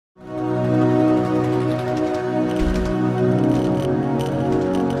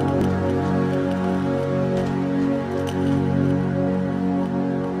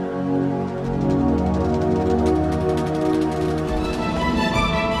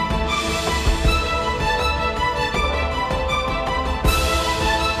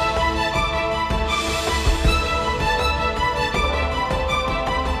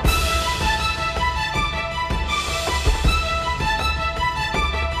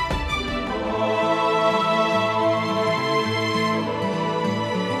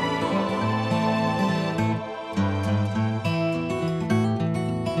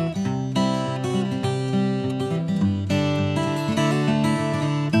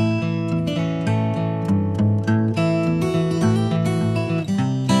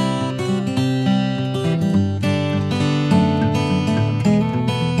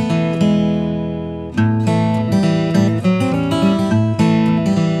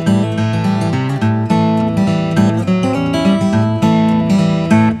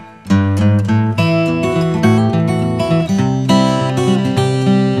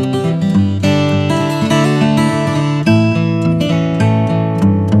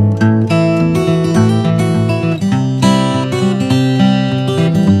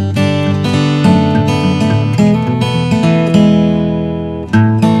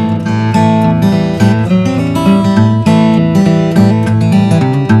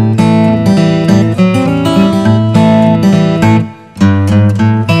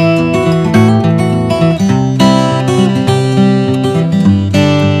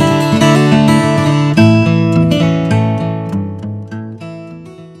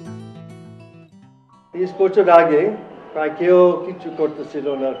20 বছর আগে প্রায় কেউ কিছু করতেছিল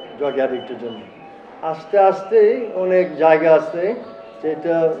না ড্রাগ অ্যাডিক্টের জন্য। আস্তে আস্তে অনেক জায়গা আছে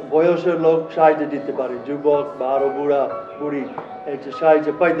যেটা বয়সের লোক সাহায্য দিতে পারে, যুবক বা আরো বুড়ি এটা সাহায্য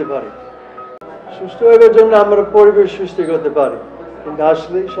পাইতে পারে। সুস্থ হওয়ার জন্য আমরা পরিবেশ সুস্থ করতে পারি, কিন্তু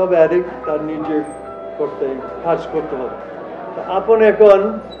আসলে সব অ্যাডিক্ট তার নিজের কাজ করতে হবে। আপন এখন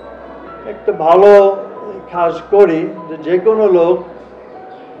একটা ভালো কাজ করি যে কোনো লোক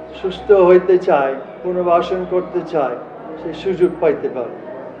সুস্থ হইতে চায়, পুনর্বাসন করতে চায়, সেই সুযোগ পাইতে পারে।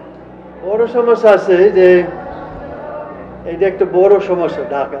 বড় সমস্যা আছে যে এটা একটা বড় সমস্যা,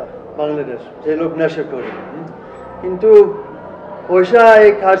 ঢাকা বাংলাদেশ, যে লোক নেশা করে, কিন্তু পয়সা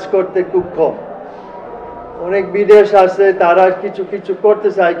এই কাজ করতে খুব কম। অনেক বিদেশ আছে, তারা কিছু কিছু করতে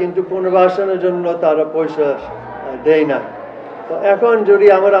চায়, কিন্তু পুনর্বাসনের জন্য তারা পয়সা দেয় না। তো এখন যদি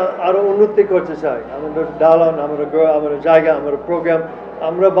আমরা আরো উন্নতি করতে চাই, আমাদের দালান, আমাদের জায়গা, আমাদের প্রোগ্রাম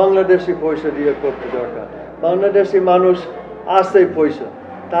আমরা বাংলাদেশি পয়সা দিয়ে করতে দরকার। বাংলাদেশি মানুষ আছে পয়সা,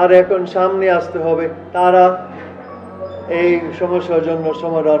 তার এখন সামনে আসতে হবে, তারা এই সমস্যার জন্য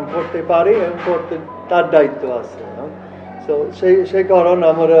সমাধান করতে পারে এবং করতে তার দায়িত্ব আছে। তো সেই কারণ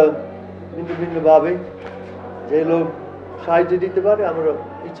আমরা ভিন্ন ভিন্নভাবে যে লোক সাহায্য দিতে পারে আমরা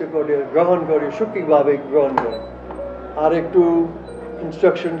ইচ্ছে করে গ্রহণ করি, সুখীভাবে গ্রহণ করি। আর একটু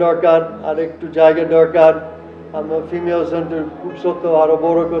ইনস্ট্রাকশন দরকার, আর একটু জায়গা দরকার। আমরা ফিমেল সেন্টার খুব সত্য আরো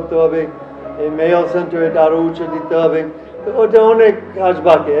বড় করতে হবে, এই মেল সেন্টার এটা আরো উঁচু দিতে হবে। তো ওটা অনেক কাজ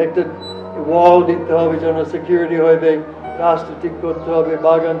বাকি, একটা ওয়াল দিতে হবে যেন সিকিউরিটি হবে, রাস্তা ঠিক করতে হবে,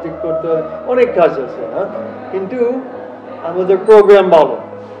 বাগান ঠিক করতে হবে, অনেক কাজ আছে। হ্যাঁ, কিন্তু আমাদের প্রোগ্রাম ভালো,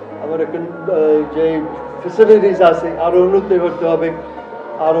 আমাদের যে ফেসিলিটিস আছে আরো উন্নতি করতে হবে,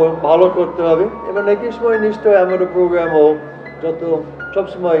 আরো ভালো করতে হবে। এবং একই সময় নিশ্চয় আমাদের প্রোগ্রামও যত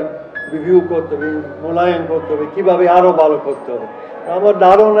সবসময় রিভিউ করতে হবে, মূল্যায়ন করতে হবে, কিভাবে আরো ভালো করতে হবে। আমার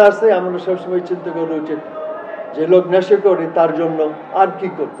ধারণা আছে আমরা সবসময় চিন্তা করা উচিত যে লোক নেশা করে তার জন্য আর কি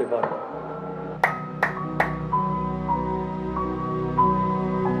করতে পারে।